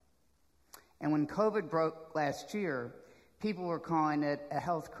And when COVID broke last year, people were calling it a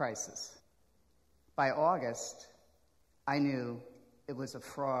health crisis. By August, I knew it was a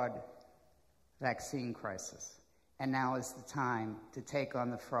fraud vaccine crisis. And now is the time to take on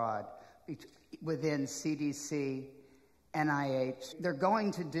the fraud within CDC, NIH. They're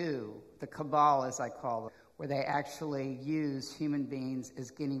going to do the cabal, as I call it, where they actually use human beings as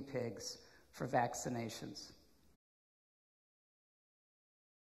guinea pigs for vaccinations.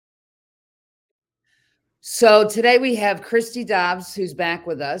 So today we have Kristi Dobbs, who's back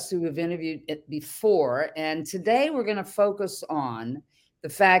with us, who we've interviewed before. And today we're going to focus on the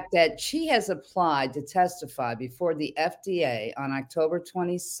fact that she has applied to testify before the FDA on October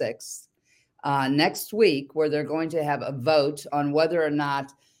 26th, next week, where they're going to have a vote on whether or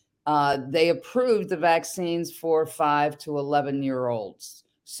not they approved the vaccines for 5 to 11-year-olds.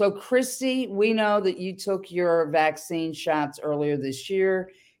 So, Kristi, we know that you took your vaccine shots earlier this year.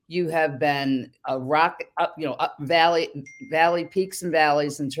 You have been a rock up, valley peaks and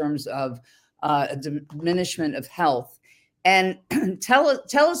valleys in terms of a diminishment of health. And tell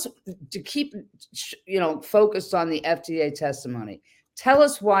us to keep, focused on the FDA testimony. Tell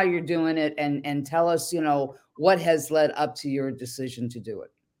us why you're doing it, and tell us, what has led up to your decision to do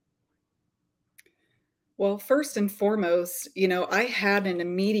it. Well, first and foremost, I had an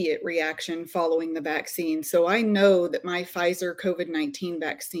immediate reaction following the vaccine. So I know that my Pfizer COVID-19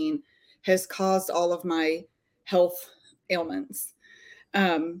 vaccine has caused all of my health ailments.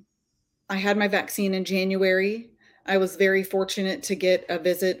 I had my vaccine in January. I was very fortunate to get a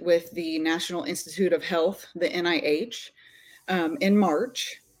visit with the National Institute of Health, the NIH, in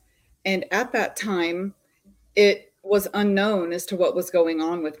March. And at that time, it was unknown as to what was going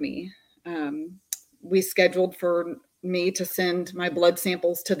on with me. We scheduled for me to send my blood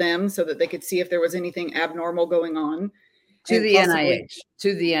samples to them so that they could see if there was anything abnormal going on. To the NIH. Yes,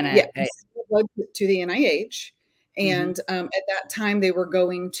 to the NIH. And at that time, they were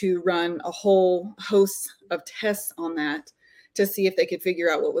going to run a whole host of tests on that to see if they could figure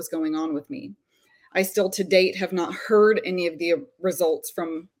out what was going on with me. I still to date have not heard any of the results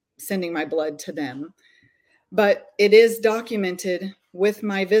from sending my blood to them. But it is documented with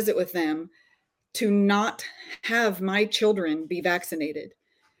my visit with them to not have my children be vaccinated.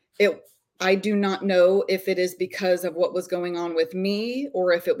 I do not know if it is because of what was going on with me,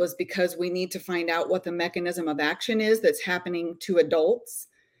 or if it was because we need to find out what the mechanism of action is that's happening to adults.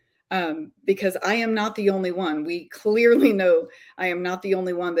 Because I am not the only one. We clearly know I am not the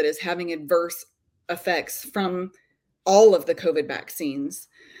only one that is having adverse effects from all of the COVID vaccines.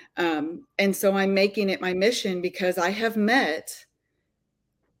 And so I'm making it my mission, because I have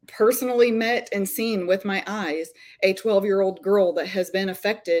personally met and seen with my eyes a 12-year-old girl that has been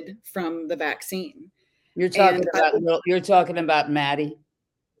affected from the vaccine. You're talking about Maddie?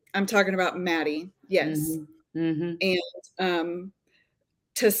 I'm talking about Maddie. Yes. And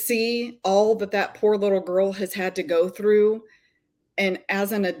to see all that poor little girl has had to go through. And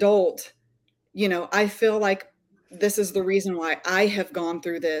as an adult, I feel like this is the reason why I have gone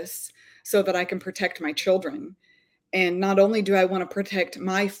through this, so that I can protect my children. And not only do I want to protect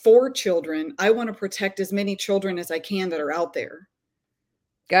my 4 children, I want to protect as many children as I can that are out there.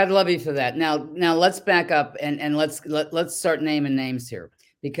 God love you for that. Now let's back up and let's start naming names here,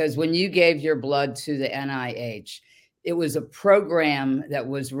 because when you gave your blood to the NIH, it was a program that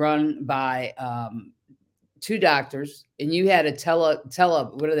was run by 2 doctors, and you had a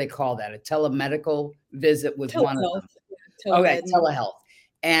what do they call that? A telemedical visit with one of them. Okay, telehealth.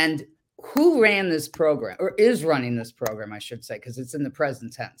 And who ran this program, or is running this program, I should say, because it's in the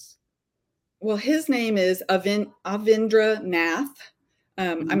present tense? Well, his name is Avindra Nath.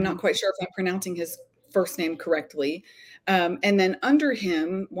 I'm not quite sure if I'm pronouncing his first name correctly. And then under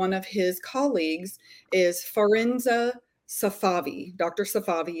him, one of his colleagues is Farenza Safavi. Dr.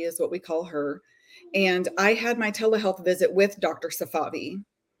 Safavi is what we call her. And I had my telehealth visit with Dr. Safavi.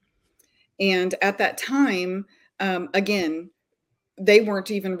 And at that time, again, they weren't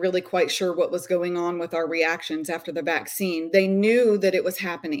even really quite sure what was going on with our reactions after the vaccine. They knew that it was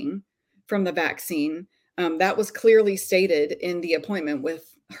happening from the vaccine. That was clearly stated in the appointment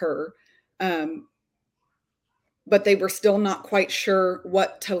with her. But they were still not quite sure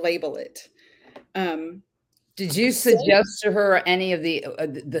what to label it. Did you suggest to her any of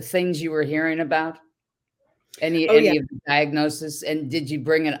the things you were hearing about? Any of the diagnosis? And did you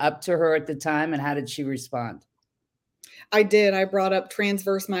bring it up to her at the time? And how did she respond? I did. I brought up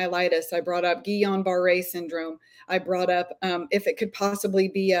transverse myelitis. I brought up Guillain-Barré syndrome. I brought up if it could possibly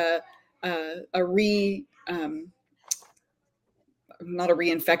be a not a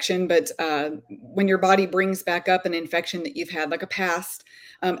reinfection, but when your body brings back up an infection that you've had, like a past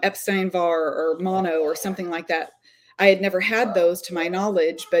Epstein-Barr or mono or something like that. I had never had those to my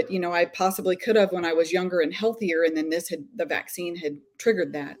knowledge, but I possibly could have when I was younger and healthier, and then the vaccine had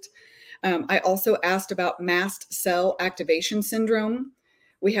triggered that. I also asked about mast cell activation syndrome.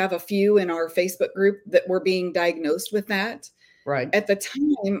 We have a few in our Facebook group that were being diagnosed with that. Right. At the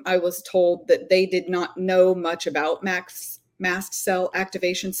time, I was told that they did not know much about mast cell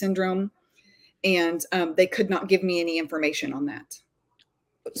activation syndrome, and they could not give me any information on that.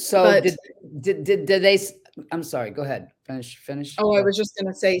 So but, did they, I'm sorry, go ahead. Finish. Oh, I was just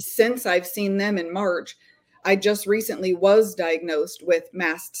going to say, since I've seen them in March, I just recently was diagnosed with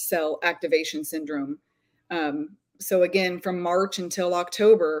mast cell activation syndrome. So again, from March until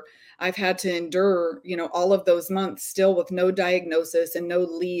October, I've had to endure, all of those months still with no diagnosis and no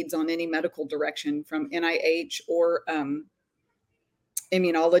leads on any medical direction from NIH or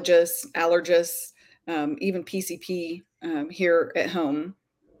immunologists, allergists, even PCP here at home.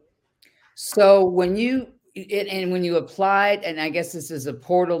 So when you applied, and I guess this is a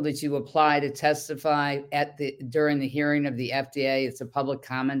portal that you apply to testify during the hearing of the FDA, it's a public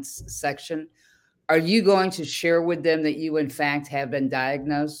comments section. Are you going to share with them that you in fact have been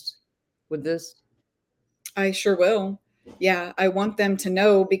diagnosed with this? I sure will. Yeah, I want them to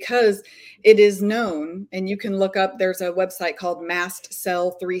know, because it is known, and you can look up, there's a website called Mast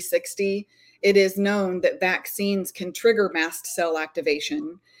Cell 360. It is known that vaccines can trigger mast cell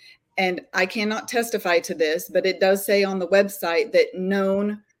activation. And I cannot testify to this, but it does say on the website that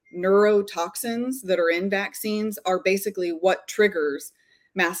known neurotoxins that are in vaccines are basically what triggers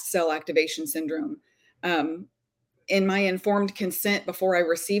mast cell activation syndrome. In my informed consent before I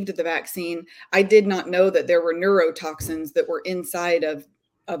received the vaccine, I did not know that there were neurotoxins that were inside of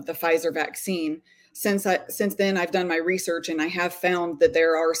the Pfizer vaccine. Since then, I've done my research, and I have found that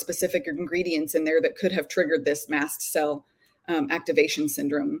there are specific ingredients in there that could have triggered this mast cell activation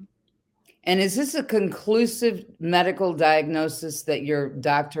syndrome. And is this a conclusive medical diagnosis that your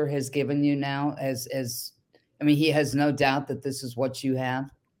doctor has given you now? He has no doubt that this is what you have?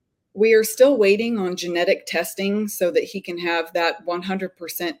 We are still waiting on genetic testing so that he can have that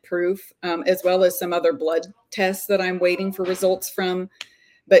 100% proof, as well as some other blood tests that I'm waiting for results from.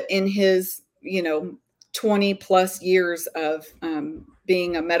 But in his, 20 plus years of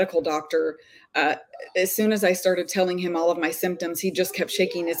being a medical doctor, as soon as I started telling him all of my symptoms, he just kept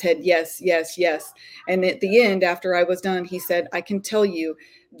shaking his head, yes, yes, yes. And at the end, after I was done, he said, I can tell you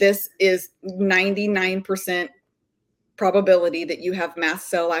this is 99% probability that you have mast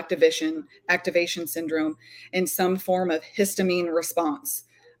cell activation syndrome and some form of histamine response,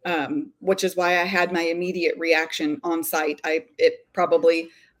 which is why I had my immediate reaction on site. It probably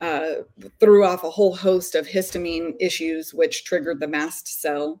threw off a whole host of histamine issues, which triggered the mast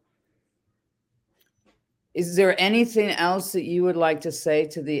cell. Is there anything else that you would like to say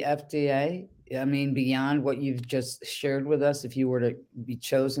to the FDA? Beyond what you've just shared with us, if you were to be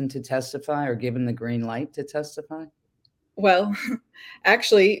chosen to testify or given the green light to testify? Well,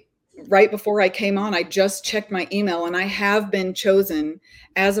 actually, right before I came on, I just checked my email, and I have been chosen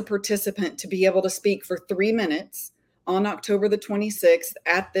as a participant to be able to speak for 3 minutes on October the 26th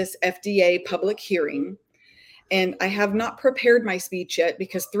at this FDA public hearing. And I have not prepared my speech yet,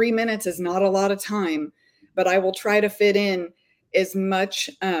 because 3 minutes is not a lot of time, but I will try to fit in as much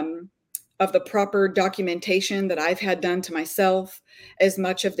of the proper documentation that I've had done to myself, as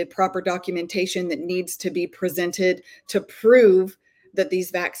much of the proper documentation that needs to be presented to prove that these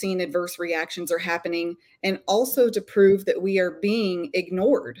vaccine adverse reactions are happening, and also to prove that we are being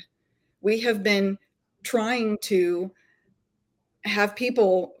ignored. We have been trying to have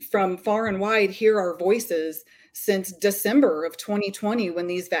people from far and wide hear our voices since December of 2020, when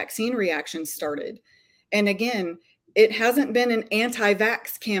these vaccine reactions started. And again, it hasn't been an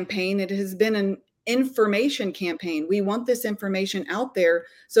anti-vax campaign. It has been an information campaign. We want this information out there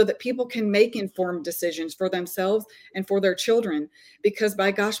so that people can make informed decisions for themselves and for their children. Because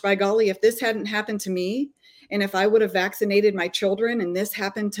by golly, if this hadn't happened to me, and if I would have vaccinated my children and this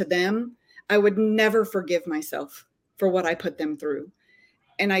happened to them, I would never forgive myself for what I put them through.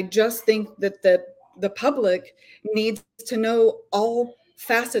 And I just think that the public needs to know all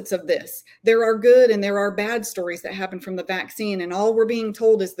facets of this. There are good and there are bad stories that happen from the vaccine, and all we're being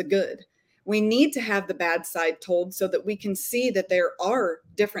told is the good. We need to have the bad side told so that we can see that there are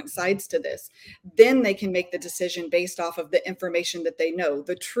different sides to this. Then they can make the decision based off of the information that they know,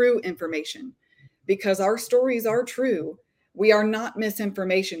 the true information, because our stories are true. We are not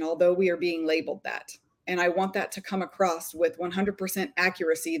misinformation, although we are being labeled that. And I want that to come across with 100%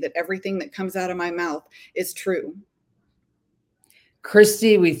 accuracy, that everything that comes out of my mouth is true.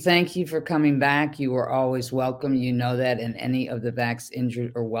 Kristi, we thank you for coming back. You are always welcome. You know that, and any of the VACCINATE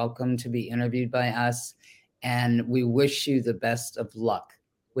injured are welcome to be interviewed by us. And we wish you the best of luck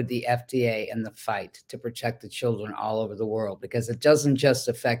with the FDA and the fight to protect the children all over the world, because it doesn't just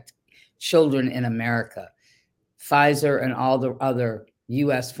affect children in America. Pfizer and all the other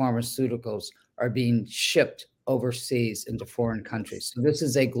U.S. pharmaceuticals are being shipped overseas into foreign countries. So this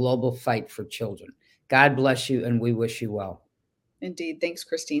is a global fight for children. God bless you, and we wish you well. Indeed. Thanks,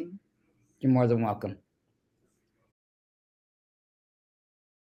 Christine. You're more than welcome.